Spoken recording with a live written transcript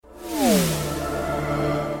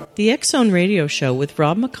The X-Zone Radio Show with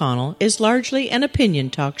Rob McConnell is largely an opinion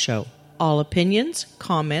talk show. All opinions,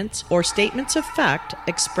 comments, or statements of fact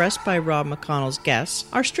expressed by Rob McConnell's guests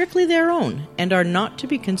are strictly their own and are not to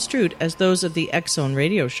be construed as those of the X-Zone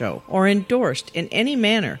Radio Show or endorsed in any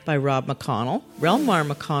manner by Rob McConnell, Relmar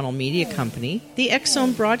McConnell Media Company, the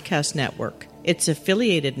X-Zone Broadcast Network, its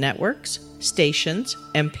affiliated networks, stations,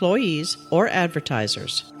 employees, or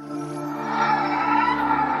advertisers.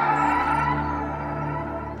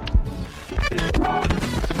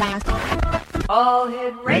 All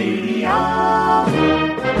Hit Radio.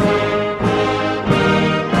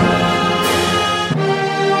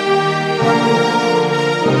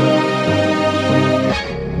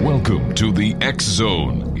 Welcome to the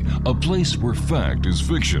X-Zone, a place where fact is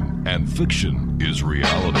fiction and fiction is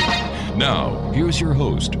reality. Now, here's your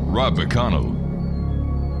host, Rob McConnell.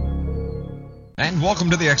 And welcome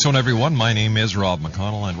to the X-Zone, everyone. My name is Rob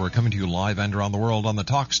McConnell, and we're coming to you live and around the world on the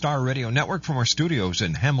Talkstar Radio Network from our studios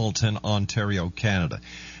in Hamilton, Ontario, Canada.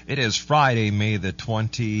 It is Friday, May the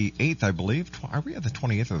 28th, I believe. Are we at the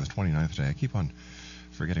 28th or the 29th today? I keep on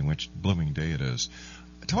forgetting which blooming day it is.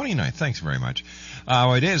 29th, thanks very much.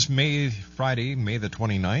 It is Friday, May the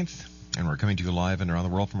 29th. And we're coming to you live and around the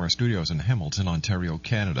world from our studios in Hamilton, Ontario,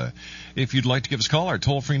 Canada. If you'd like to give us a call, our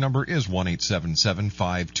toll-free number is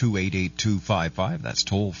 1-877-528-8255. That's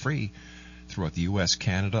toll-free throughout the U.S.,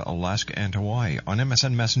 Canada, Alaska, and Hawaii. On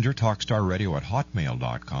MSN Messenger,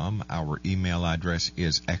 talkstarradio@hotmail.com. Our email address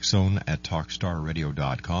is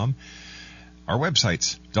xzone@talkstarradio.com. Our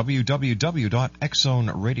websites,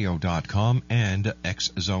 www.xzoneradio.com and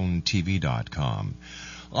xzonetv.com.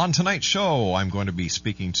 On tonight's show, I'm going to be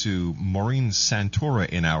speaking to Maureen Santora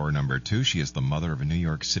in hour number 2. She is the mother of a New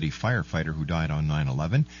York City firefighter who died on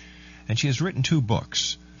 9/11, and she has written 2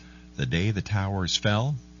 books, The Day the Towers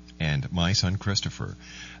Fell and My Son Christopher.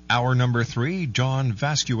 Hour number 3, John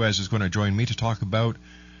Vasquez is going to join me to talk about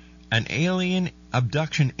an alien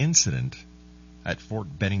abduction incident at Fort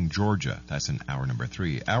Benning, Georgia. That's in hour number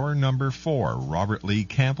 3. Hour number 4, Robert Lee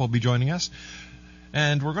Camp will be joining us,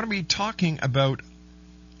 and we're going to be talking about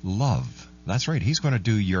love. That's right. He's going to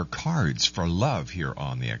do your cards for love here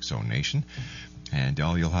on the X-Zone Nation. And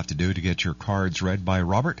all you'll have to do to get your cards read by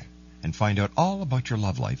Robert and find out all about your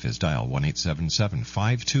love life is dial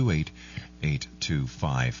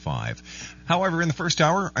 1-877-528-8255. However, in the first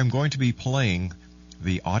hour, I'm going to be playing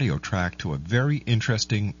the audio track to a very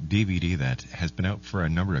interesting DVD that has been out for a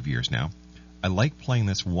number of years now. I like playing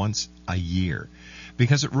this once a year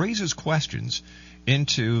because it raises questions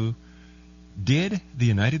into: did the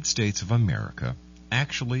United States of America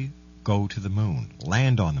actually go to the moon,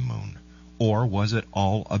 land on the moon? Or was it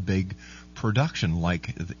all a big production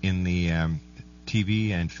like in the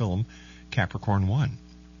TV and film Capricorn 1?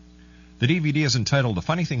 The DVD is entitled A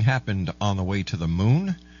Funny Thing Happened on the Way to the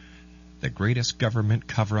Moon, the Greatest Government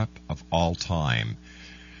Cover-Up of All Time.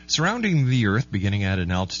 Surrounding the Earth, beginning at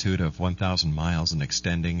an altitude of 1,000 miles and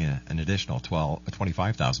extending an additional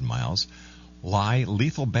 25,000 miles, lie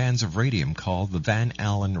lethal bands of radium called the Van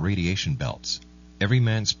Allen radiation belts. Every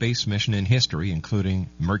manned space mission in history, including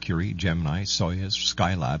Mercury, Gemini, Soyuz,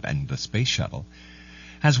 Skylab, and the Space Shuttle,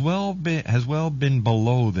 has well been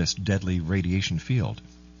below this deadly radiation field,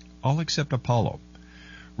 all except Apollo.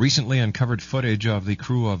 Recently uncovered footage of the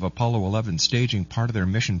crew of Apollo 11 staging part of their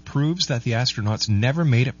mission proves that the astronauts never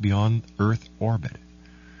made it beyond Earth orbit.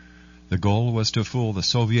 The goal was to fool the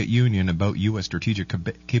Soviet Union about U.S. strategic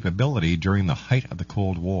capability during the height of the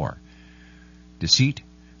Cold War. Deceit,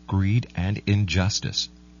 greed, and injustice.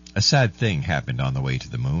 A sad thing happened on the way to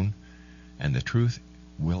the moon, and the truth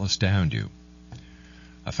will astound you.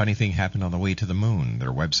 A funny thing happened on the way to the moon.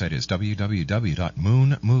 Their website is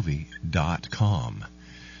www.moonmovie.com.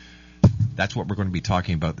 That's what we're going to be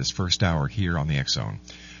talking about this first hour here on the X-Zone.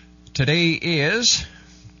 Today is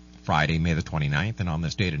Friday, May the 29th, and on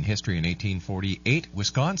this date in history in 1848,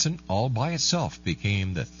 Wisconsin, all by itself,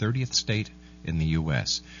 became the 30th state in the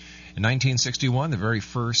U.S. In 1961, the very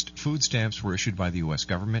first food stamps were issued by the U.S.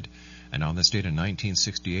 government, and on this date in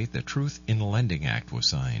 1968, the Truth in Lending Act was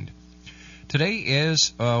signed. Today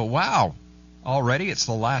is, already it's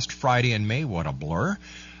the last Friday in May. What a blur.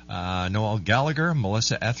 Noel Gallagher,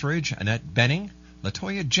 Melissa Etheridge, Annette Bening,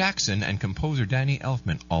 LaToya Jackson, and composer Danny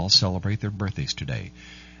Elfman all celebrate their birthdays today.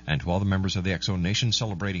 And to all the members of the X-Zone Nation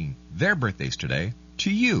celebrating their birthdays today,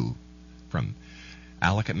 to you, from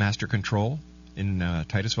Alec at Master Control in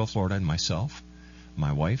Titusville, Florida, and myself,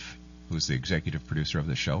 my wife, who's the executive producer of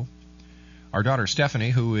the show, our daughter Stephanie,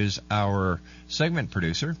 who is our segment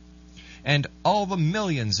producer, and all the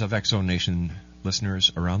millions of X-Zone Nation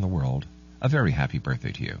listeners around the world, a very happy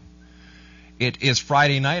birthday to you. It is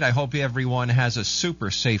Friday night. I hope everyone has a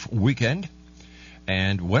super safe weekend.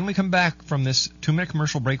 And when we come back from this 2-minute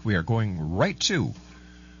commercial break, we are going right to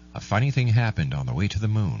a funny thing happened on the way to the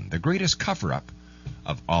moon, the greatest cover-up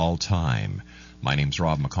of all time. My name's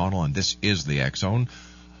Rob McConnell, and this is the X Zone,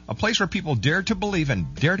 a place where people dare to believe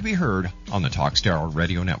and dare to be heard on the Talkstar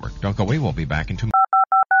Radio Network. Don't go away. We'll be back in 2 minutes.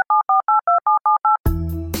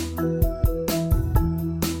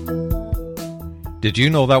 Did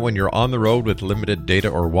you know that when you're on the road with limited data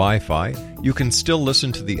or Wi-Fi, you can still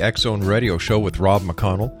listen to the X Zone Radio Show with Rob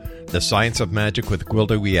McConnell, The Science of Magic with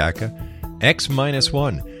Gwilda Wiyaka,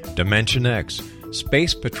 X-1, Dimension X,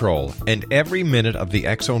 Space Patrol, and every minute of the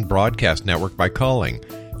X Zone broadcast network by calling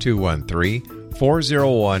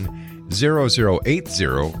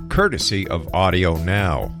 213-401-0080, courtesy of Audio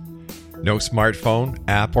Now. No smartphone,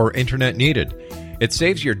 app, or internet needed. It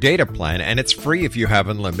saves your data plan, and it's free if you have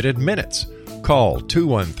unlimited minutes. Call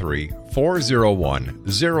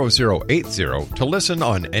 213-401-0080 to listen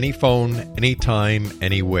on any phone, anytime,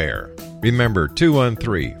 anywhere. Remember,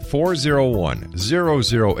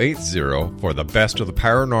 213-401-0080 for the best of the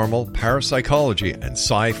paranormal, parapsychology, and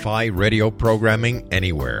sci-fi radio programming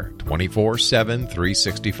anywhere, 24/7,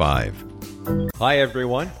 365. Hi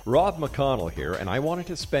everyone, Rob McConnell here, and I wanted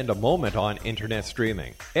to spend a moment on internet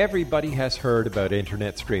streaming. Everybody has heard about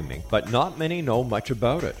internet streaming, but not many know much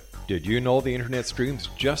about it. Did you know the internet streams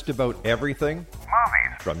just about everything?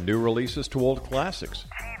 Movies. From new releases to old classics.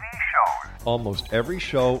 TV shows. Almost every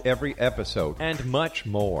show, every episode, and much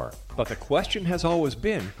more. But the question has always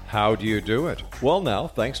been, how do you do it? Well now,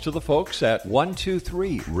 thanks to the folks at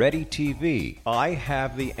 123 Ready TV, I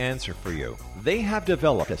have the answer for you. They have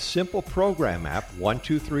developed a simple program app,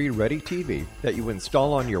 123 Ready TV, that you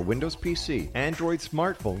install on your Windows PC, Android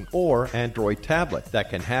smartphone, or Android tablet that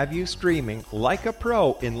can have you streaming like a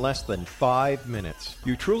pro in less than 5 minutes.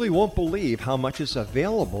 You truly won't believe how much is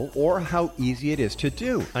available or how easy it is to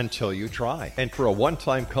do until you try. And for a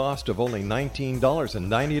one-time cost of only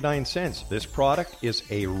 $19.99, this product is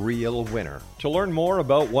a real winner. To learn more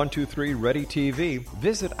about 123 Ready TV,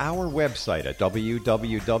 visit our website at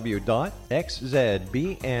www.xzbn.net.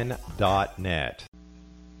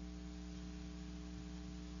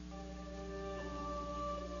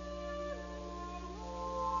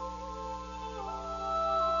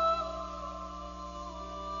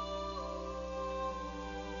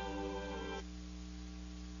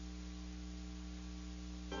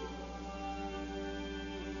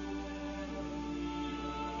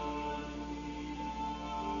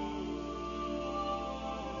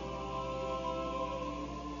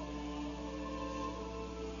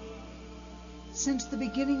 Since the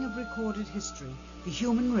beginning of recorded history, the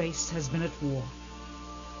human race has been at war.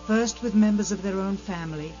 First with members of their own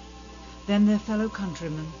family, then their fellow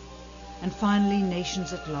countrymen, and finally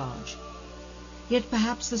nations at large. Yet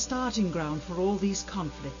perhaps the starting ground for all these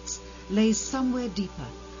conflicts lays somewhere deeper,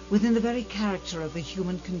 within the very character of the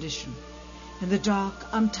human condition, in the dark,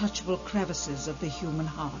 untouchable crevices of the human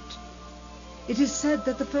heart. It is said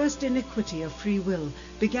that the first iniquity of free will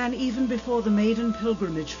began even before the maiden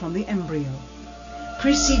pilgrimage from the embryo,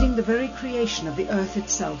 preceding the very creation of the earth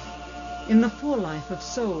itself, in the forelife of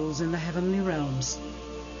souls in the heavenly realms.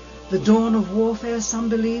 The dawn of warfare, some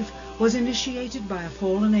believe, was initiated by a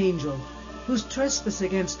fallen angel, whose trespass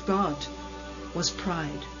against God was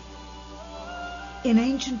pride. In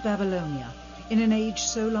ancient Babylonia, in an age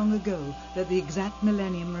so long ago that the exact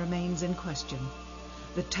millennium remains in question,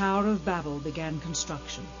 the Tower of Babel began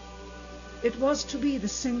construction. It was to be the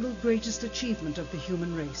single greatest achievement of the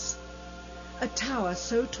human race. A tower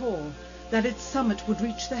so tall that its summit would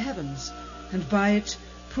reach the heavens, and by it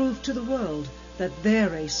prove to the world that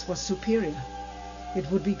their race was superior.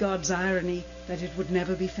 It would be God's irony that it would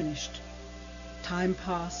never be finished. Time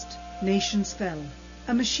passed, nations fell,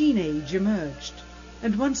 a machine age emerged,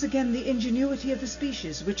 and once again the ingenuity of the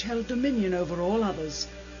species which held dominion over all others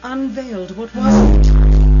unveiled what was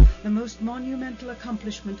the most monumental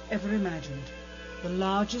accomplishment ever imagined, the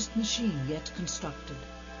largest machine yet constructed.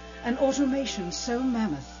 An automation so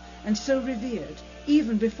mammoth and so revered,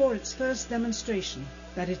 even before its first demonstration,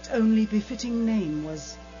 that its only befitting name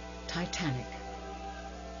was Titanic.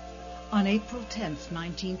 On April 10th,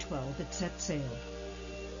 1912, it set sail.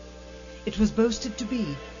 It was boasted to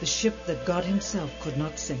be the ship that God himself could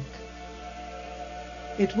not sink.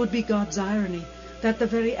 It would be God's irony that the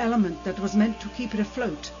very element that was meant to keep it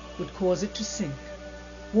afloat would cause it to sink.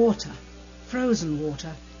 Water, frozen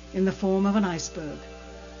water, in the form of an iceberg.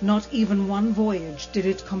 Not even one voyage did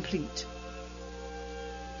it complete.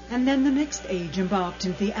 And then the next age embarked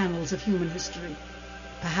into the annals of human history,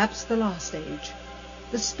 perhaps the last age,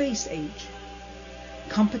 the space age.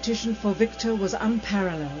 Competition for victor was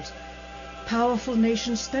unparalleled. Powerful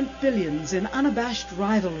nations spent billions in unabashed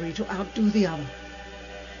rivalry to outdo the other.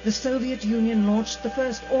 The Soviet Union launched the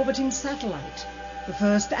first orbiting satellite, the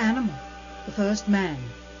first animal, the first man.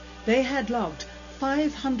 They had logged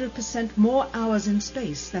 500% more hours in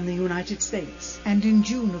space than the United States. And in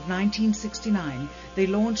June of 1969, they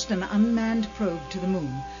launched an unmanned probe to the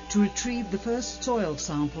moon to retrieve the first soil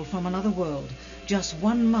sample from another world, just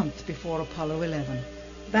 1 month before Apollo 11.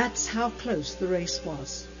 That's how close the race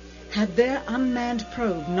was. Had their unmanned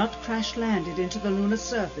probe not crash-landed into the lunar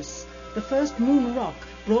surface, the first moon rock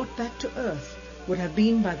brought back to Earth would have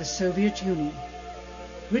been by the Soviet Union.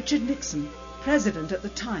 Richard Nixon, president at the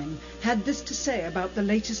time, had this to say about the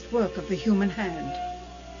latest work of the human hand.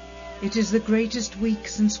 It is the greatest week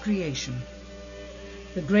since creation,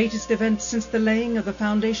 the greatest event since the laying of the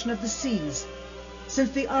foundation of the seas,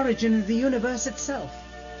 since the origin of the universe itself,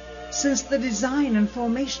 since the design and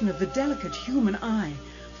formation of the delicate human eye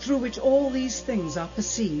through which all these things are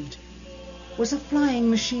perceived, was a flying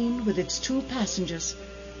machine with its 2 passengers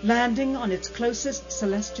landing on its closest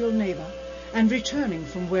celestial neighbor and returning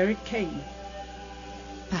from where it came.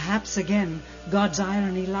 Perhaps again God's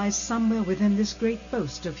irony lies somewhere within this great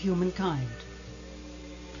boast of humankind.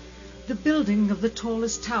 The building of the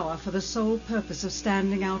tallest tower for the sole purpose of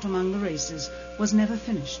standing out among the races was never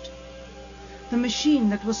finished. The machine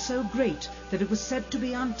that was so great that it was said to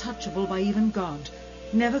be untouchable by even God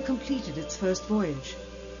never completed its first voyage.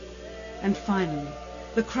 And finally,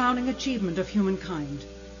 the crowning achievement of humankind,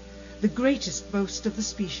 the greatest boast of the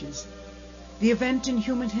species, the event in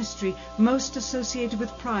human history most associated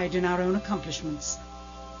with pride in our own accomplishments,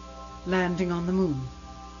 landing on the moon.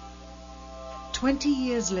 20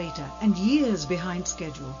 years later, and years behind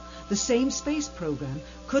schedule, the same space program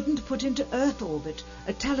couldn't put into Earth orbit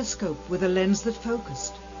a telescope with a lens that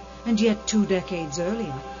focused. And yet 2 decades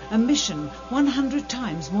earlier, a mission 100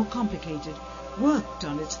 times more complicated worked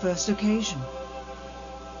on its first occasion.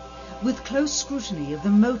 With close scrutiny of the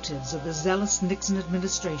motives of the zealous Nixon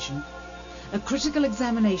administration, a critical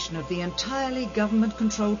examination of the entirely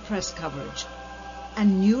government-controlled press coverage,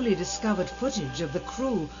 and newly discovered footage of the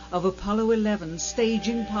crew of Apollo 11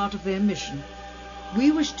 staging part of their mission,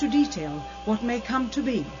 we wish to detail what may come to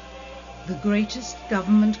be the greatest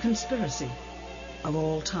government conspiracy of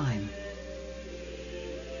all time.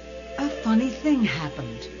 A funny thing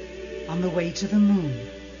happened on the way to the moon.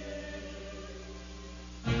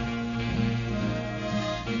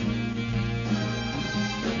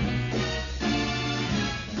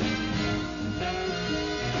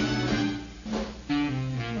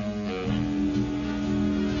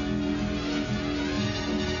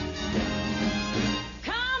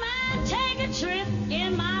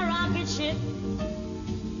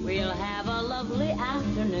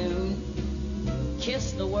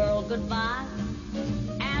 Kiss the world goodbye,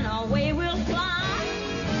 and away we'll fly.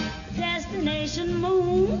 Destination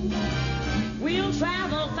moon. We'll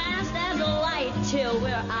travel fast as a light till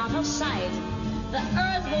we're out of sight. The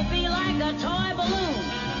earth will be like a toy balloon.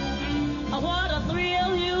 What a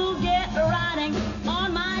thrill you'll get riding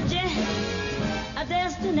on my jet. A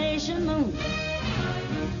destination moon.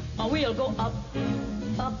 We'll go up,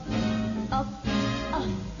 up, up, up.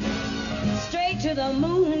 Straight to the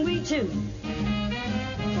moon we two.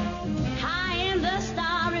 The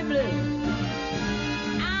starry blue.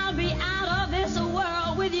 I'll be out of this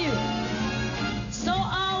world with you. So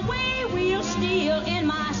away we'll steal in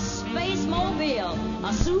my space mobile,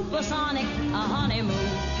 a supersonic honeymoon.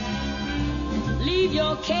 Leave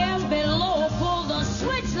your cares below, pull the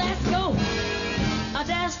switch, let's go. A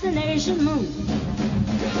destination moon.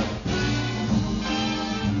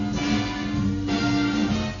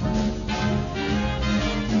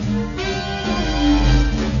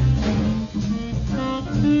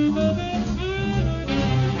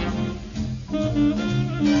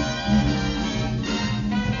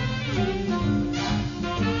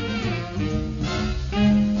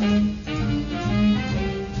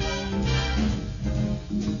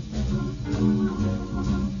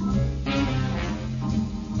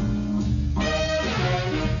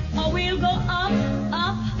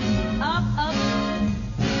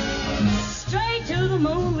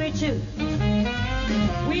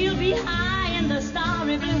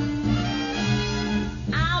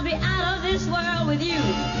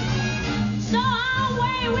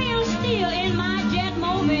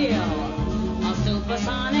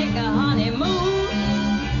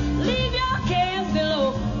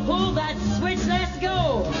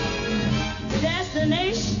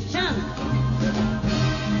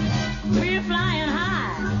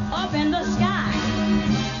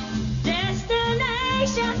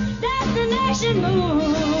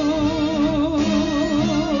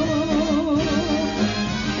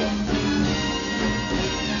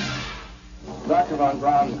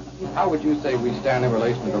 How would you say we stand in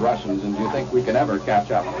relation to the Russians, and do you think we can ever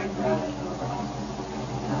catch up?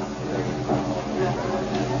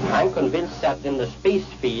 I'm convinced that in the space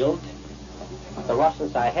field, the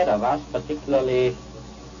Russians are ahead of us, particularly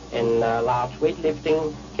in large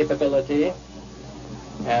weightlifting capability,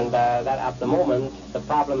 and that at the moment the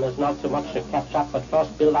problem is not so much to catch up, but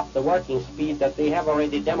first build up the working speed that they have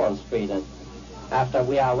already demonstrated. After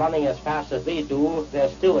we are running as fast as they do,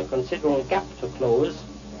 there's still a considerable gap to close,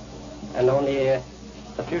 and only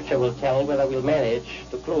the future will tell whether we'll manage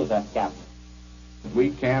to close that gap. We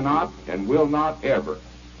cannot and will not ever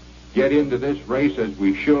get into this race as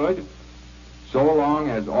we should, so long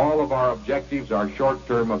as all of our objectives are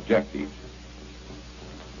short-term objectives.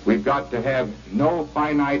 We've got to have no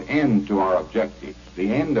finite end to our objectives.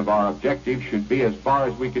 The end of our objectives should be as far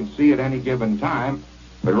as we can see at any given time,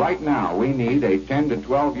 but right now we need a 10 to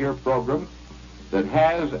 12-year program that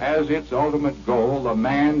has as its ultimate goal the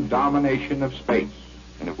manned domination of space.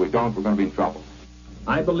 And if we don't, we're going to be in trouble.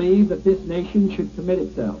 I believe that this nation should commit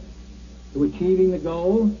itself to achieving the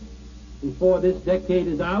goal before this decade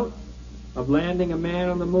is out of landing a man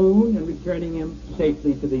on the moon and returning him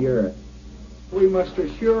safely to the earth. We must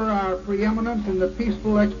assure our preeminence in the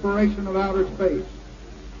peaceful exploration of outer space,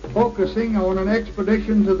 focusing on an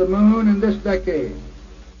expedition to the moon in this decade.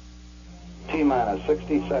 T-minus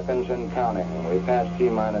 60 seconds and counting. We passed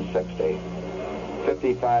T-minus 60.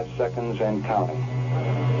 55 seconds and counting.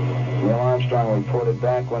 Neil Armstrong reported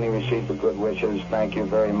back when he received the good wishes. Thank you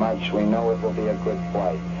very much. We know it will be a good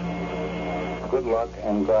flight. Good luck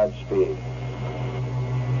and Godspeed.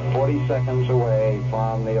 40 seconds away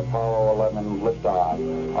from the Apollo 11 liftoff.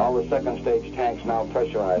 All the second stage tanks now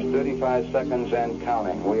pressurized. 35 seconds and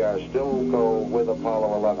counting. We are still go with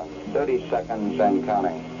Apollo 11. 30 seconds and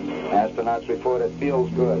counting. Astronauts report it feels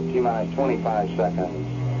good. T-minus 25 seconds.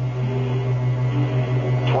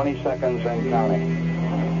 20 seconds and counting.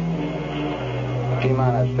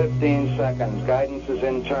 T-minus 15 seconds. Guidance is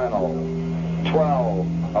internal. 12,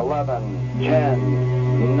 11,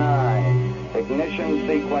 10, 9. Ignition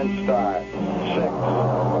sequence start. 6.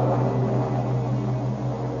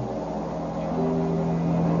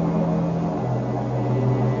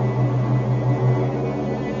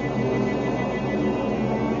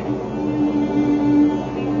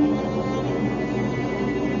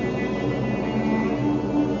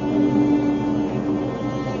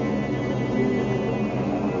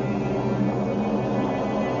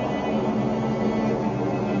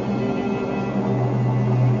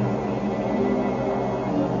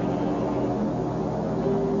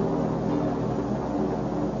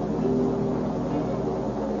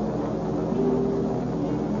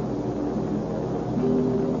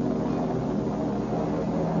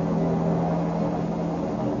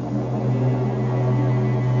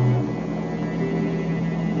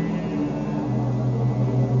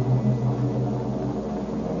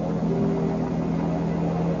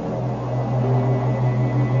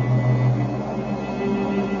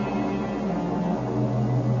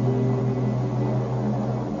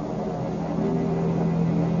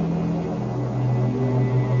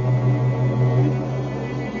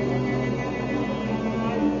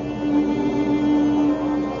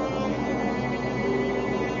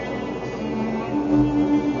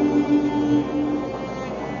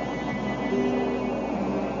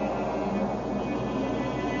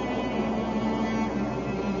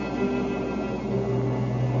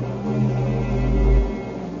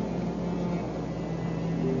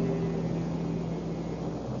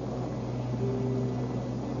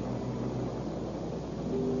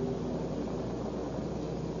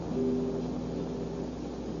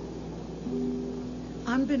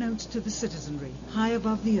 Unbeknownst to the citizenry, high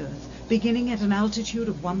above the earth, beginning at an altitude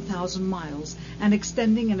of 1,000 miles and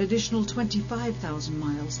extending an additional 25,000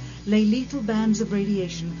 miles, lay lethal bands of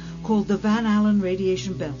radiation called the Van Allen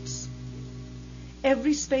radiation belts.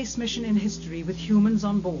 Every space mission in history with humans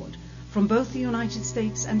on board, from both the United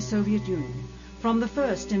States and Soviet Union, from the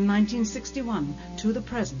first in 1961 to the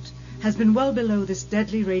present, has been well below this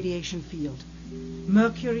deadly radiation field.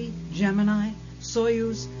 Mercury, Gemini,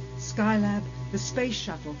 Soyuz, Skylab, the Space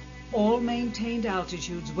Shuttle, all maintained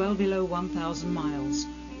altitudes well below 1,000 miles.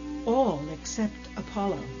 All except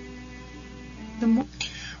Apollo.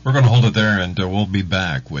 We're going to hold it there, and we'll be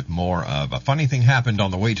back with more of A Funny Thing Happened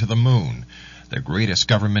on the Way to the Moon, the greatest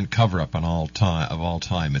government cover-up of all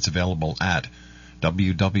time. It's available at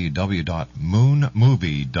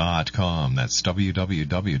www.moonmovie.com. That's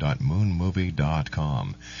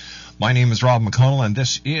www.moonmovie.com. My name is Rob McConnell, and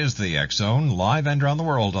this is the X-Zone, live and around the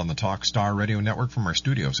world on the Talkstar Radio Network from our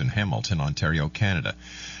studios in Hamilton, Ontario, Canada.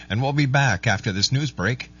 And we'll be back after this news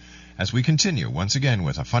break as we continue once again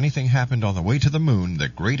with A Funny Thing Happened on the Way to the Moon, the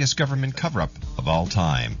greatest government cover-up of all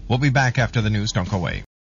time. We'll be back after the news. Don't go away.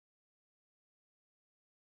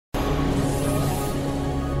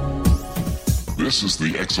 This is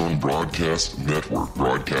the X-Zone Broadcast Network,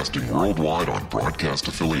 broadcasting worldwide on broadcast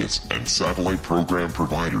affiliates and satellite program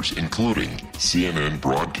providers, including CNN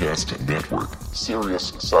Broadcast Network,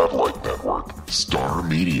 Sirius Satellite Network, Star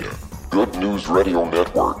Media, Good News Radio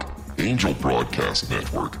Network, Angel Broadcast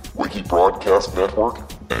Network, Wiki Broadcast Network,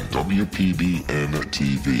 and WPBN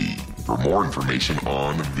TV. For more information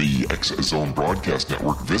on the X-Zone Broadcast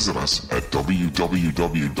Network, visit us at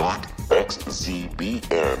www.xzbn.net.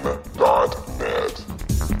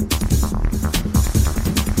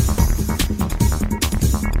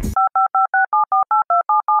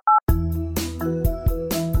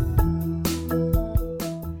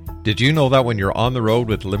 Did you know that when you're on the road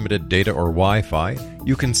with limited data or Wi-Fi,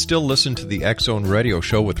 you can still listen to the X-Zone Radio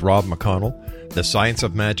Show with Rob McConnell, The Science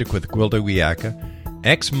of Magic with Gwilda Wiyaka,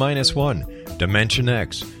 X-1, Dimension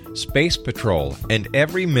X, Space Patrol, and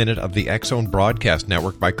every minute of the X-Zone Broadcast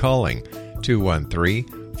Network by calling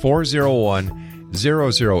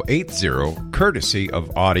 213-401-0080, courtesy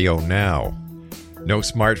of Audio Now. No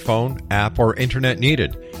smartphone, app, or internet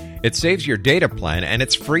needed. It saves your data plan, and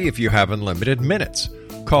it's free if you have unlimited minutes.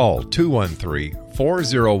 Call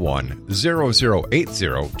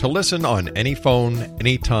 213-401-0080 to listen on any phone,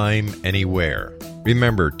 anytime, anywhere.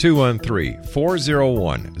 Remember,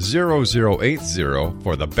 213-401-0080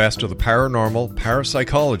 for the best of the paranormal,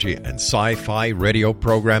 parapsychology, and sci-fi radio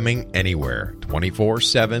programming anywhere,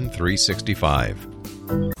 24/7, 365.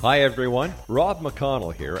 Hi everyone, Rob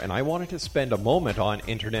McConnell here, and I wanted to spend a moment on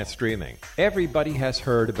internet streaming. Everybody has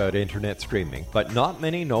heard about internet streaming, but not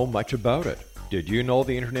many know much about it. Did you know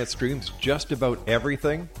the internet streams just about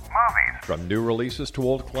everything? Movies. From new releases to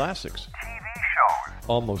old classics. TV shows.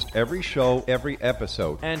 Almost every show, every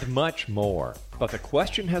episode, and much more. But the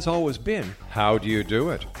question has always been, how do you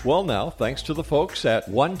do it? Well now, thanks to the folks at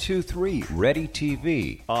 123 Ready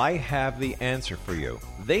TV, I have the answer for you.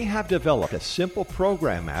 They have developed a simple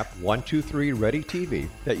program app, 123 Ready TV,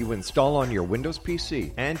 that you install on your Windows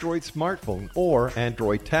PC, Android smartphone, or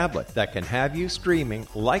Android tablet that can have you streaming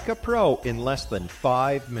like a pro in less than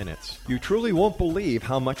 5 minutes. You truly won't believe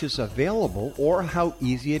how much is available or how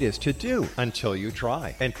easy it is to do until you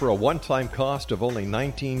try. And for a one-time cost of only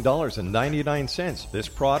 $19.99, this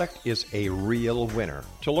product is a real winner.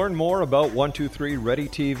 To learn more about 123 Ready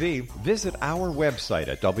TV, visit our website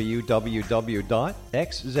at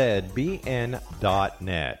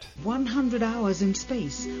www.xzbn.net. 100 hours in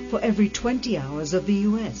space for every 20 hours of the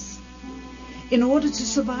U.S. In order to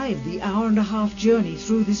survive the hour-and-a-half journey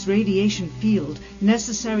through this radiation field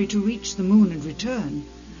necessary to reach the moon and return,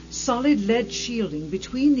 solid lead shielding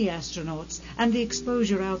between the astronauts and the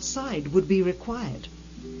exposure outside would be required.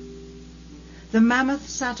 The mammoth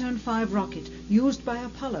Saturn V rocket used by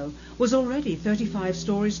Apollo was already 35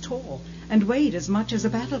 stories tall and weighed as much as a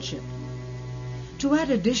battleship. To add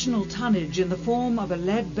additional tonnage in the form of a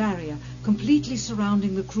lead barrier completely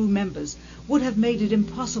surrounding the crew members would have made it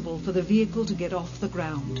impossible for the vehicle to get off the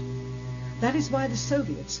ground. That is why the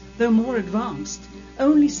Soviets, though more advanced,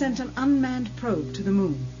 only sent an unmanned probe to the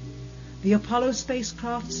moon. The Apollo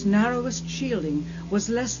spacecraft's narrowest shielding was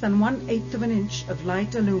less than 1/8 of an inch of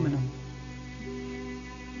light aluminum.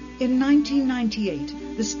 In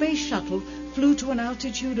 1998, the Space Shuttle flew to an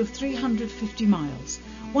altitude of 350 miles,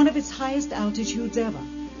 one of its highest altitudes ever,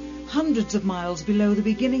 hundreds of miles below the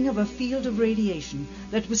beginning of a field of radiation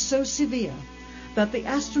that was so severe that the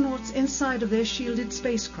astronauts inside of their shielded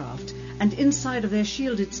spacecraft and inside of their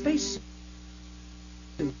shielded spacesuits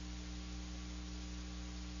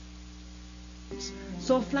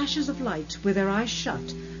saw flashes of light with their eyes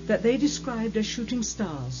shut that they described as shooting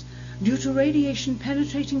stars, due to radiation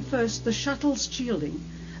penetrating first the shuttle's shielding,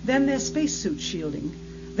 then their spacesuit shielding,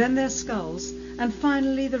 then their skulls, and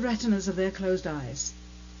finally the retinas of their closed eyes.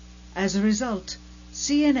 As a result,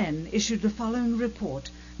 CNN issued the following report,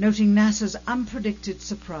 noting NASA's unpredicted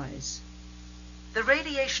surprise. The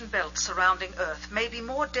radiation belt surrounding Earth may be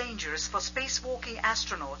more dangerous for spacewalking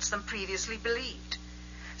astronauts than previously believed.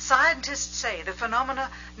 Scientists say the phenomena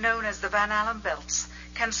known as the Van Allen belts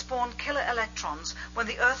can spawn killer electrons when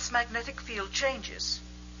the Earth's magnetic field changes.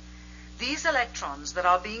 These electrons that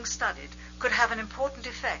are being studied could have an important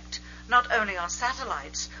effect, not only on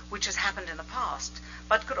satellites, which has happened in the past,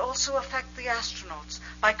 but could also affect the astronauts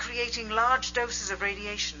by creating large doses of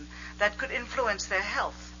radiation that could influence their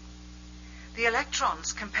health. The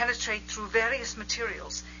electrons can penetrate through various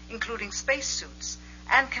materials, including spacesuits,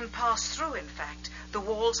 and can pass through, in fact, the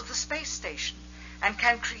walls of the space station, and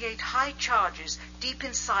can create high charges deep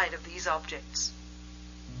inside of these objects.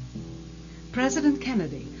 President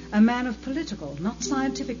Kennedy, a man of political, not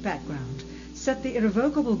scientific background, set the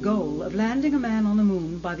irrevocable goal of landing a man on the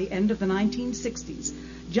moon by the end of the 1960s,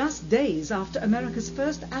 just days after America's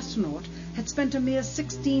first astronaut had spent a mere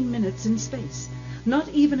 16 minutes in space, not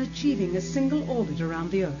even achieving a single orbit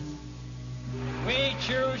around the Earth. We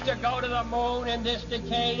choose to go to the moon in this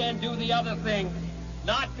decade and do the other thing,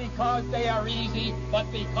 not because they are easy,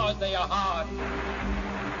 but because they are hard.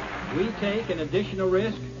 We take an additional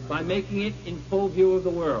risk by making it in full view of the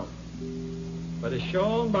world. But as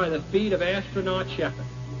shown by the feat of astronaut Shepard,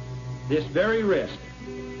 this very risk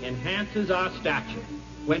enhances our stature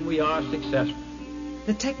when we are successful.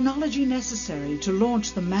 The technology necessary to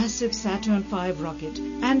launch the massive Saturn V rocket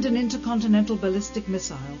and an intercontinental ballistic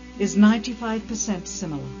missile is 95%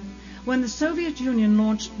 similar. When the Soviet Union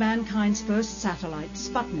launched mankind's first satellite,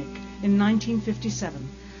 Sputnik, in 1957,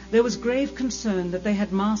 there was grave concern that they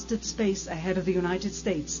had mastered space ahead of the United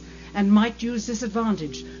States and might use this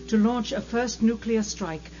advantage to launch a first nuclear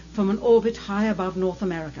strike from an orbit high above North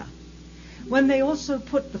America. When they also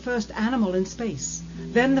put the first animal in space,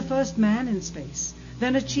 then the first man in space,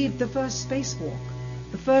 then achieved the first spacewalk,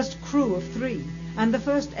 the first crew of 3, and the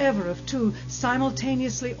first ever of 2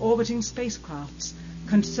 simultaneously orbiting spacecrafts,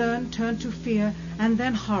 concern turned to fear and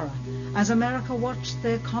then horror as America watched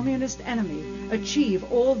their communist enemy achieve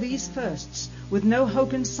all these firsts with no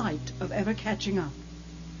hope in sight of ever catching up.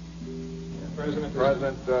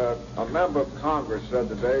 President, a member of Congress said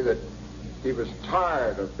today that he was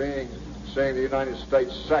tired of seeing the United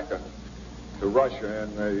States second to Russia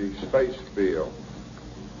in the space field.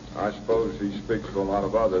 I suppose he speaks for a lot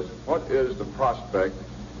of others. What is the prospect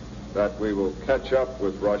that we will catch up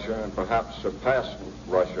with Russia and perhaps surpass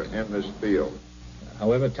Russia in this field?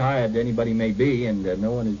 However tired anybody may be, and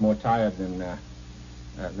no one is more tired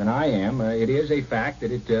than I am, it is a fact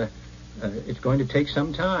that it's going to take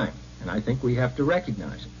some time, and I think we have to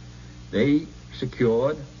recognize it. They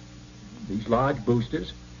secured these large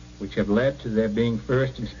boosters, which have led to their being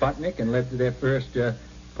first in Sputnik and led to their first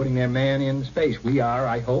putting their man in space. We are,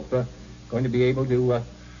 I hope, going to be able to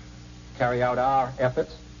carry out our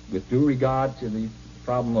efforts with due regard to the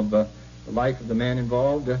problem of the life of the man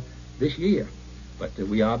involved this year. But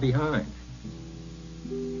we are behind.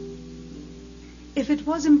 If it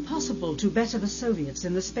was impossible to better the Soviets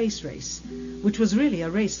in the space race, which was really a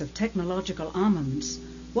race of technological armaments,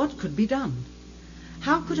 what could be done?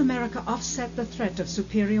 How could America offset the threat of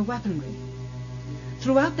superior weaponry?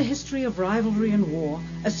 Throughout the history of rivalry and war,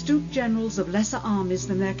 astute generals of lesser armies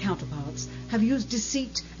than their counterparts have used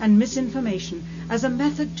deceit and misinformation as a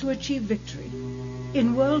method to achieve victory.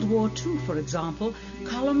 In World War II, for example,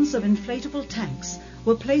 columns of inflatable tanks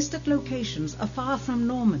were placed at locations afar from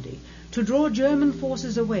Normandy to draw German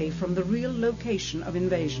forces away from the real location of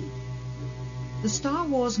invasion. The Star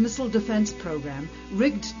Wars missile defense program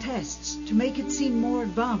rigged tests to make it seem more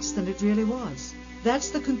advanced than it really was. That's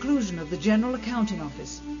the conclusion of the General Accounting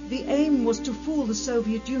Office. The aim was to fool the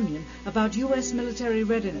Soviet Union about U.S. military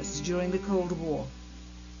readiness during the Cold War.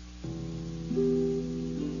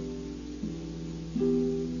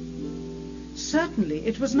 Certainly,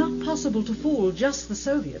 it was not possible to fool just the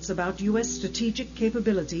Soviets about U.S. strategic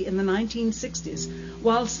capability in the 1960s,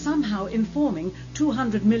 while somehow informing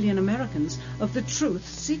 200 million Americans of the truth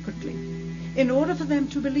secretly. In order for them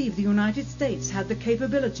to believe the United States had the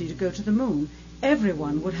capability to go to the moon,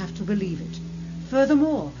 everyone would have to believe it.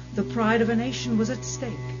 Furthermore, the pride of a nation was at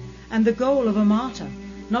stake, and the goal of a martyr,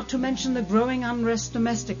 not to mention the growing unrest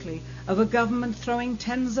domestically of a government throwing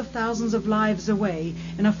tens of thousands of lives away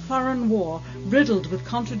in a foreign war riddled with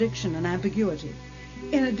contradiction and ambiguity.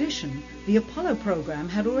 In addition, the Apollo program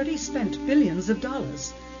had already spent billions of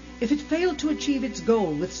dollars. If it failed to achieve its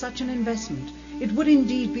goal with such an investment, it would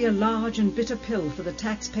indeed be a large and bitter pill for the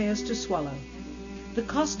taxpayers to swallow. The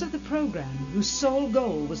cost of the program, whose sole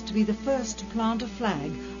goal was to be the first to plant a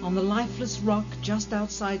flag on the lifeless rock just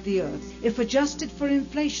outside the Earth, if adjusted for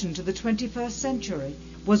inflation to the 21st century,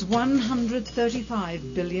 was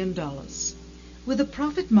 $135 billion. With a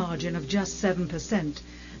profit margin of just 7%,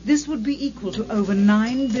 this would be equal to over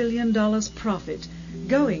 $9 billion profit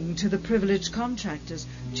going to the privileged contractors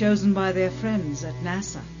chosen by their friends at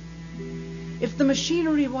NASA. If the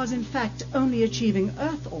machinery was in fact only achieving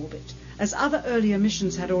Earth orbit, as other earlier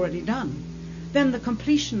missions had already done, then the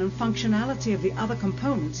completion and functionality of the other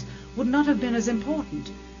components would not have been as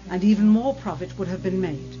important, and even more profit would have been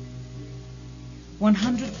made.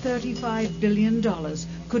 $135 billion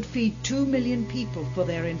could feed 2 million people for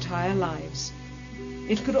their entire lives.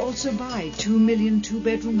 It could also buy 2 million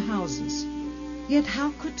two-bedroom houses. Yet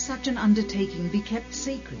how could such an undertaking be kept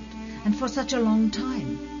secret, and for such a long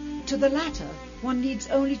time? To the latter, one needs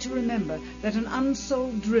only to remember that an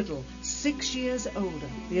unsolved riddle 6 years older,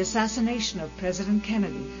 the assassination of President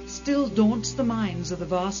Kennedy, still daunts the minds of the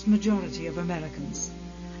vast majority of Americans.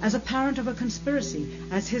 As a parent of a conspiracy,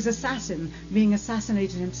 as his assassin being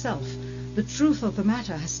assassinated himself, the truth of the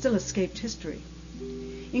matter has still escaped history.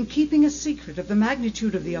 In keeping a secret of the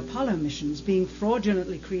magnitude of the Apollo missions being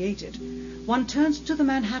fraudulently created, one turns to the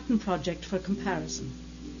Manhattan Project for comparison.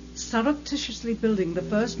 Surreptitiously building the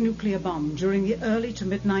first nuclear bomb during the early to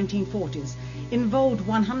mid-1940s involved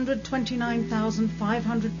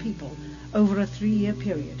 129,500 people over a 3-year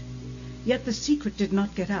period. Yet the secret did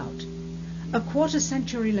not get out. A quarter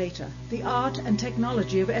century later, the art and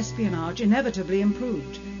technology of espionage inevitably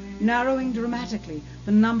improved, narrowing dramatically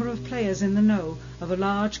the number of players in the know of a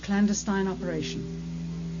large clandestine operation.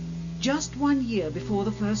 Just 1 year before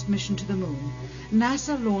the first mission to the moon,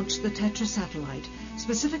 NASA launched the Tetra satellite,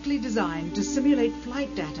 specifically designed to simulate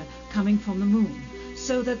flight data coming from the moon,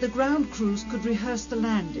 so that the ground crews could rehearse the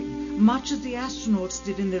landing, much as the astronauts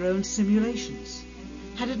did in their own simulations.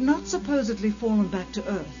 Had it not supposedly fallen back to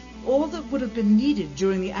Earth, all that would have been needed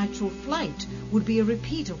during the actual flight would be a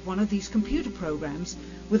repeat of one of these computer programs,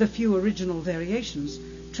 with a few original variations,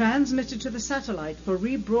 transmitted to the satellite for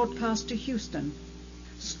rebroadcast to Houston.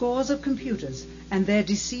 Scores of computers and their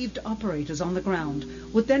deceived operators on the ground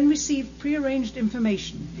would then receive prearranged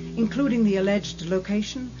information, including the alleged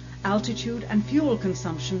location, altitude, and fuel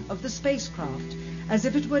consumption of the spacecraft, as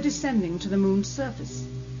if it were descending to the moon's surface.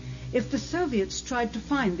 If the Soviets tried to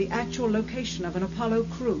find the actual location of an Apollo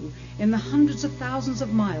crew in the hundreds of thousands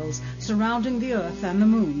of miles surrounding the Earth and the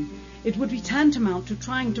moon, it would be tantamount to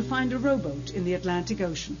trying to find a rowboat in the Atlantic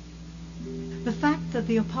Ocean. The fact that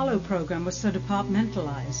the Apollo program was so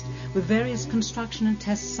departmentalized, with various construction and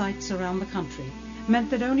test sites around the country,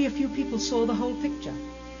 meant that only a few people saw the whole picture.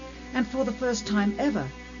 And for the first time ever,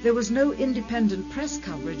 there was no independent press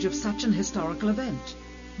coverage of such an historical event.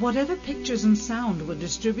 Whatever pictures and sound were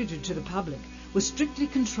distributed to the public were strictly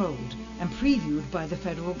controlled and previewed by the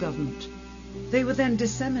federal government. They were then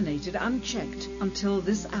disseminated unchecked until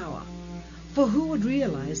this hour. For who would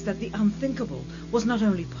realize that the unthinkable was not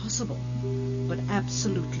only possible, but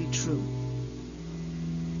absolutely true?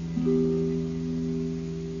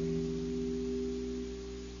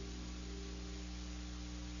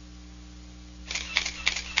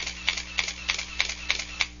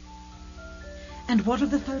 And what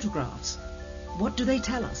of the photographs? What do they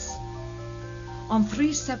tell us? On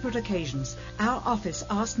 3 separate occasions, our office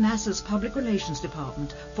asked NASA's Public Relations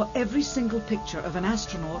Department for every single picture of an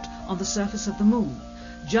astronaut on the surface of the moon,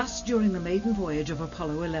 just during the maiden voyage of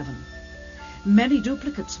Apollo 11. Many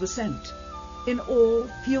duplicates were sent. In all,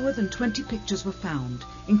 fewer than 20 pictures were found,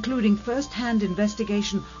 including first-hand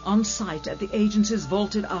investigation on site at the agency's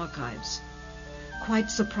vaulted archives.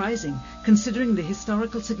 Quite surprising, considering the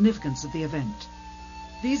historical significance of the event.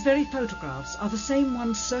 These very photographs are the same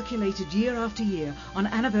ones circulated year after year on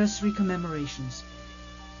anniversary commemorations.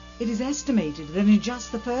 It is estimated that in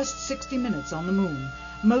just the first 60 minutes on the moon,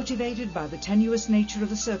 motivated by the tenuous nature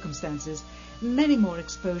of the circumstances, many more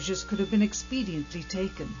exposures could have been expediently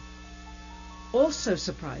taken. Also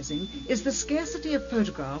surprising is the scarcity of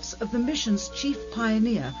photographs of the mission's chief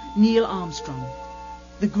pioneer, Neil Armstrong.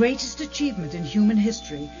 The greatest achievement in human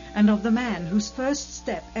history, and of the man whose first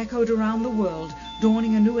step echoed around the world,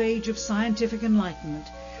 dawning a new age of scientific enlightenment,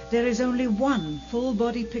 there is only one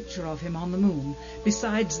full-body picture of him on the moon,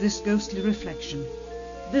 besides this ghostly reflection.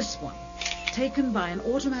 This one, taken by an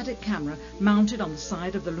automatic camera mounted on the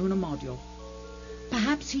side of the lunar module.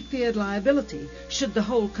 Perhaps he feared liability, should the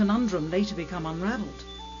whole conundrum later become unraveled.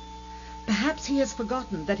 Perhaps he has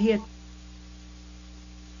forgotten that he had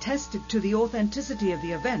attested to the authenticity of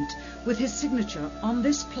the event with his signature on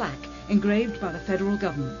this plaque engraved by the federal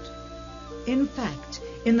government. In fact,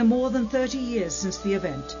 in the more than 30 years since the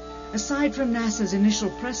event, aside from NASA's initial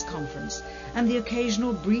press conference and the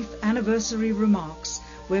occasional brief anniversary remarks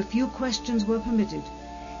where few questions were permitted,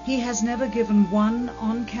 he has never given one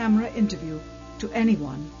on-camera interview to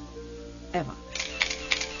anyone, ever.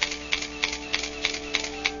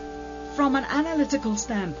 From an analytical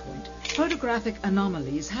standpoint, photographic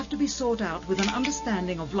anomalies have to be sought out with an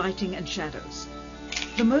understanding of lighting and shadows.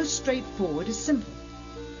 The most straightforward is simple.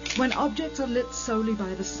 When objects are lit solely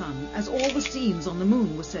by the sun, as all the scenes on the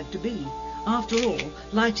moon were said to be, after all,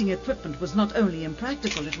 lighting equipment was not only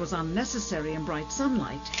impractical, it was unnecessary in bright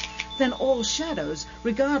sunlight, then all shadows,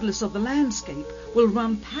 regardless of the landscape, will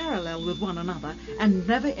run parallel with one another and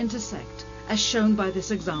never intersect, as shown by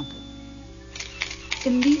this example.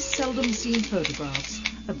 In these seldom-seen photographs,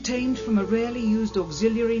 obtained from a rarely used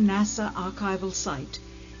auxiliary NASA archival site,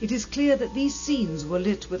 it is clear that these scenes were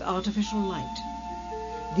lit with artificial light.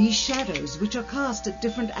 These shadows, which are cast at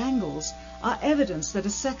different angles, are evidence that a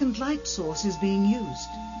second light source is being used.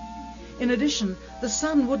 In addition, the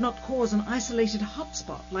sun would not cause an isolated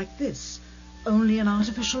hotspot like this, only an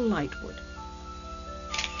artificial light would.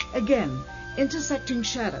 Again, intersecting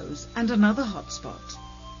shadows and another hotspot.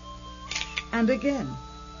 And again.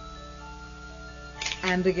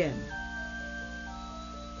 And again.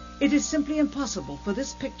 It is simply impossible for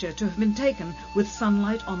this picture to have been taken with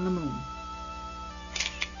sunlight on the moon.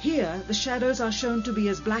 Here, the shadows are shown to be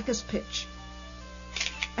as black as pitch.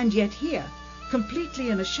 And yet here, completely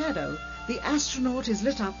in a shadow, the astronaut is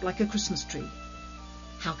lit up like a Christmas tree.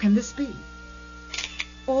 How can this be?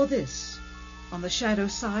 Or this, on the shadow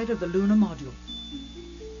side of the lunar module.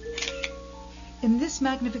 In this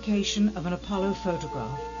magnification of an Apollo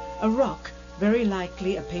photograph, a rock, very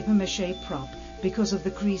likely a papier-mâché prop because of the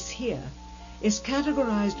crease here, is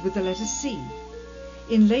categorized with the letter C.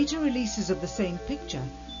 In later releases of the same picture,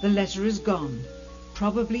 the letter is gone,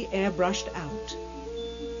 probably airbrushed out.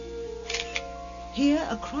 Here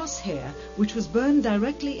a crosshair, which was burned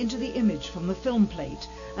directly into the image from the film plate,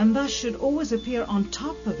 and thus should always appear on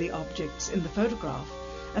top of the objects in the photograph,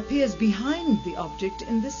 appears behind the object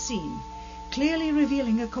in this scene, clearly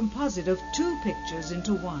revealing a composite of two pictures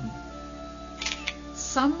into one.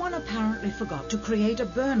 Someone apparently forgot to create a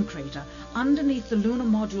burn crater underneath the lunar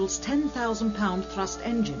module's 10,000-pound thrust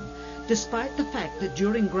engine, despite the fact that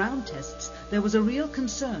during ground tests there was a real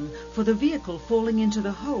concern for the vehicle falling into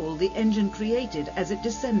the hole the engine created as it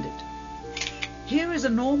descended. Here is a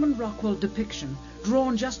Norman Rockwell depiction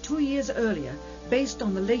drawn just 2 years earlier based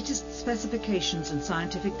on the latest specifications and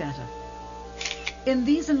scientific data. In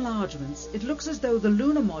these enlargements, it looks as though the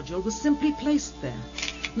lunar module was simply placed there,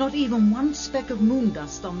 not even one speck of moon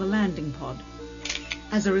dust on the landing pod.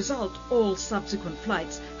 As a result, all subsequent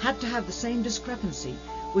flights had to have the same discrepancy,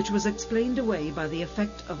 which was explained away by the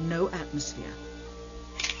effect of no atmosphere.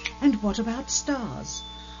 And what about stars?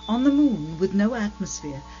 On the moon, with no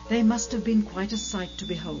atmosphere, they must have been quite a sight to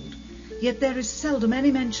behold. Yet there is seldom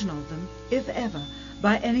any mention of them, if ever,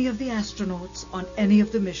 by any of the astronauts on any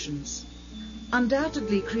of the missions.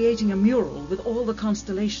 Undoubtedly, creating a mural with all the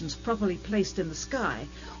constellations properly placed in the sky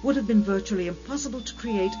would have been virtually impossible to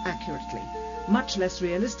create accurately, much less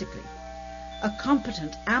realistically. A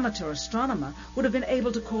competent amateur astronomer would have been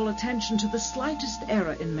able to call attention to the slightest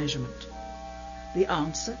error in measurement. The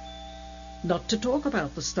answer? Not to talk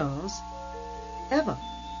about the stars. Ever.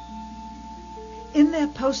 In their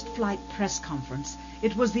post-flight press conference,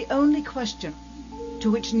 it was the only question to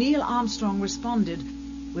which Neil Armstrong responded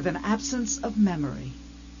with an absence of memory.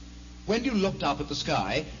 When you looked up at the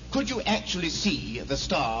sky, could you actually see the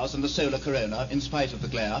stars and the solar corona in spite of the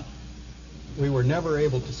glare? We were never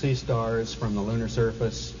able to see stars from the lunar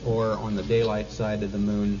surface or on the daylight side of the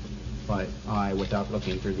moon by eye without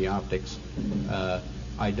looking through the optics.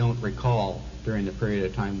 I don't recall during the period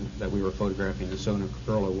of time that we were photographing the solar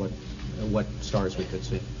corona what stars we could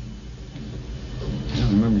see. I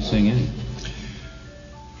don't remember seeing any.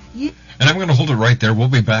 And I'm going to hold it right there. We'll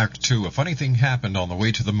be back to A Funny Thing Happened on the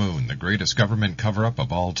Way to the Moon, the greatest government cover-up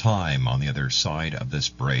of all time, on the other side of this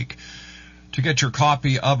break. To get your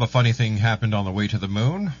copy of A Funny Thing Happened on the Way to the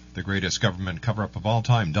Moon, the greatest government cover-up of all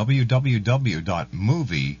time,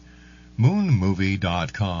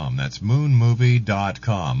 www.moonmovie.com. That's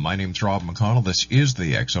moonmovie.com. My name's Rob McConnell. This is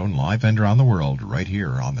the X-Zone, live and around the world, right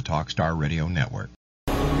here on the Talkstar Radio Network.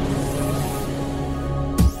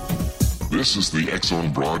 This is the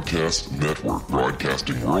X-Zone Broadcast Network,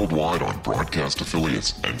 broadcasting worldwide on broadcast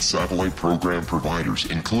affiliates and satellite program providers,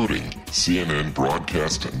 including CNN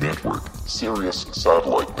Broadcast Network, Sirius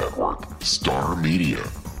Satellite Network, Star Media,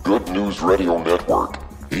 Good News Radio Network,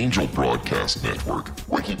 Angel Broadcast Network,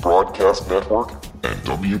 Wiki Broadcast Network, and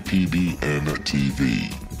WPBN TV.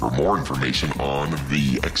 For more information on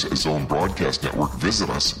the X-Zone Broadcast Network, visit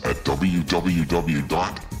us at www.xzbn.net.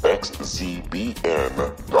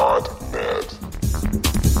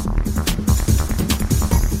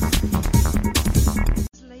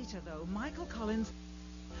 Later, though, Michael Collins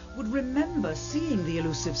would remember seeing the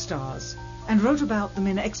elusive stars and wrote about them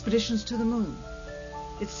in Expeditions to the Moon.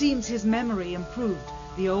 It seems his memory improved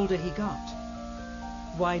the older he got.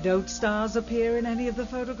 Why don't stars appear in any of the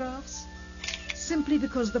photographs? Simply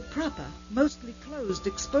because the proper, mostly closed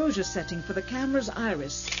exposure setting for the camera's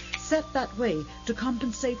iris, set that way to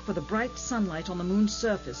compensate for the bright sunlight on the moon's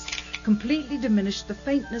surface, completely diminished the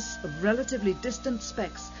faintness of relatively distant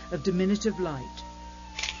specks of diminutive light.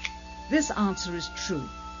 This answer is true.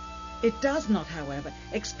 It does not, however,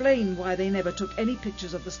 explain why they never took any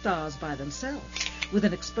pictures of the stars by themselves, with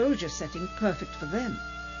an exposure setting perfect for them.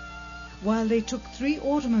 While they took 3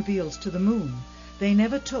 automobiles to the moon, they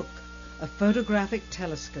never took a photographic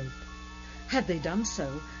telescope. Had they done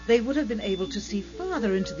so, they would have been able to see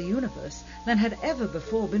farther into the universe than had ever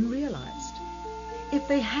before been realized. If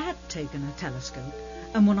they had taken a telescope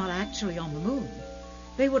and were not actually on the moon,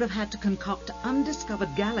 they would have had to concoct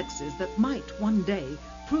undiscovered galaxies that might one day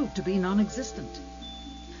prove to be non-existent.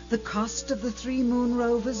 The cost of the 3 moon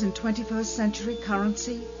rovers in 21st century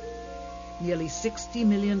currency? Nearly $60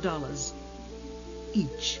 million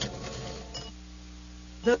each.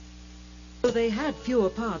 Though they had fewer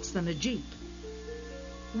parts than a Jeep,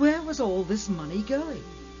 where was all this money going?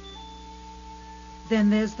 Then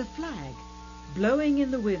there's the flag, blowing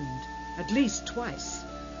in the wind, at least twice,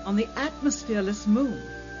 on the atmosphereless moon.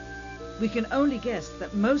 We can only guess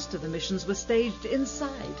that most of the missions were staged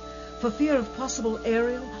inside, for fear of possible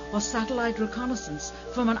aerial or satellite reconnaissance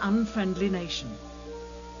from an unfriendly nation.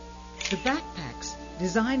 The backpacks,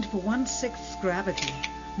 designed for 1/6 gravity,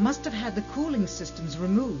 must have had the cooling systems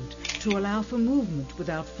removed to allow for movement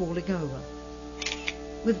without falling over.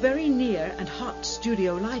 With very near and hot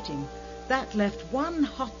studio lighting, that left one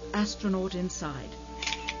hot astronaut inside.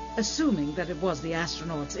 Assuming that it was the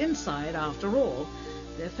astronauts inside, after all,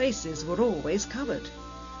 their faces were always covered.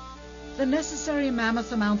 The necessary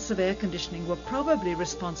mammoth amounts of air conditioning were probably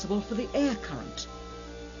responsible for the air current.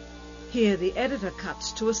 Here the editor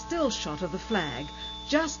cuts to a still shot of the flag,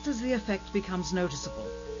 just as the effect becomes noticeable.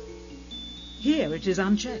 Here it is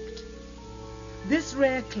unchecked. This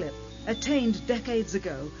rare clip, attained decades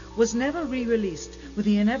ago, was never re-released, with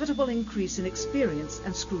the inevitable increase in experience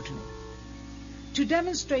and scrutiny. To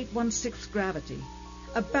demonstrate 1/6 gravity,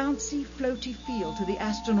 a bouncy, floaty feel to the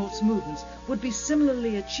astronauts' movements would be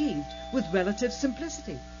similarly achieved with relative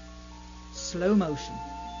simplicity. Slow motion.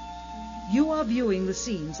 You are viewing the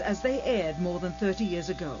scenes as they aired more than 30 years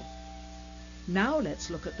ago. Now let's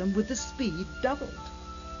look at them with the speed doubled.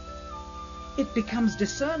 It becomes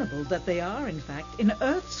discernible that they are, in fact, in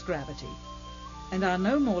Earth's gravity, and are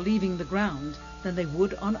no more leaving the ground than they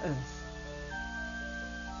would on Earth.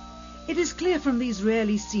 It is clear from these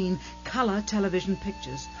rarely seen color television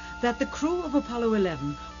pictures that the crew of Apollo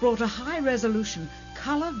 11 brought a high-resolution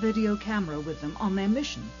color video camera with them on their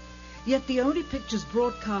mission, yet the only pictures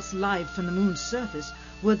broadcast live from the moon's surface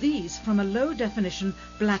were these from a low-definition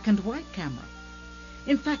black and white camera.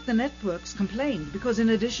 In fact, the networks complained because in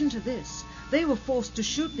addition to this, they were forced to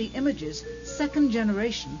shoot the images, second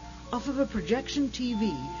generation, off of a projection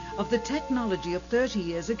TV of the technology of 30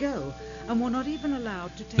 years ago, and were not even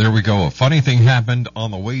allowed to take... There we go. A funny thing happened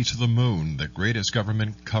on the way to the moon, the greatest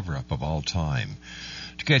government cover-up of all time.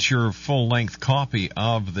 To get your full-length copy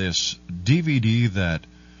of this DVD that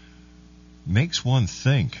makes one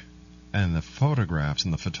think, and the photographs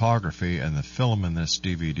and the photography and the film in this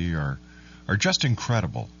DVD are just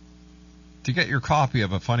incredible. To get your copy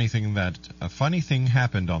of A Funny Thing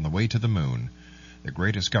Happened on the Way to the Moon, the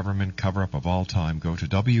greatest government cover-up of all time, go to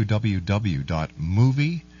www.movie.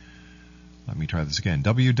 Let me try this again.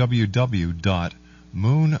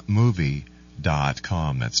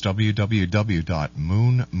 www.moonmovie.com. That's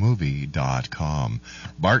www.moonmovie.com.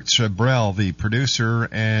 Bart Sibrel, the producer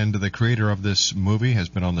and the creator of this movie, has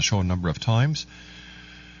been on the show a number of times.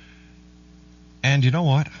 And you know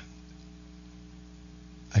what?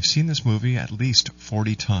 I've seen this movie at least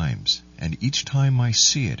 40 times, and each time I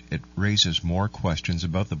see it, it raises more questions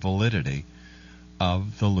about the validity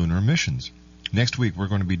of the lunar missions. Next week, we're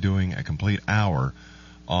going to be doing a complete hour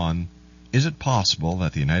on, is it possible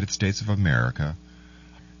that the United States of America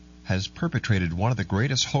has perpetrated one of the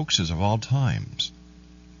greatest hoaxes of all times,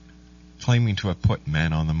 claiming to have put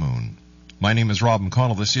man on the moon? My name is Rob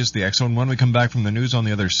McConnell. This is the X-Zone. When we come back from the news on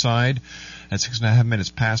the other side, at 6.5 minutes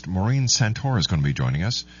past, Maureen Santora is going to be joining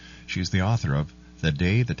us. She's the author of The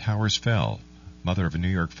Day the Towers Fell, mother of a New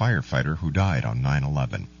York firefighter who died on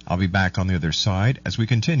 9/11. I'll be back on the other side as we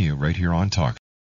continue right here on Talk.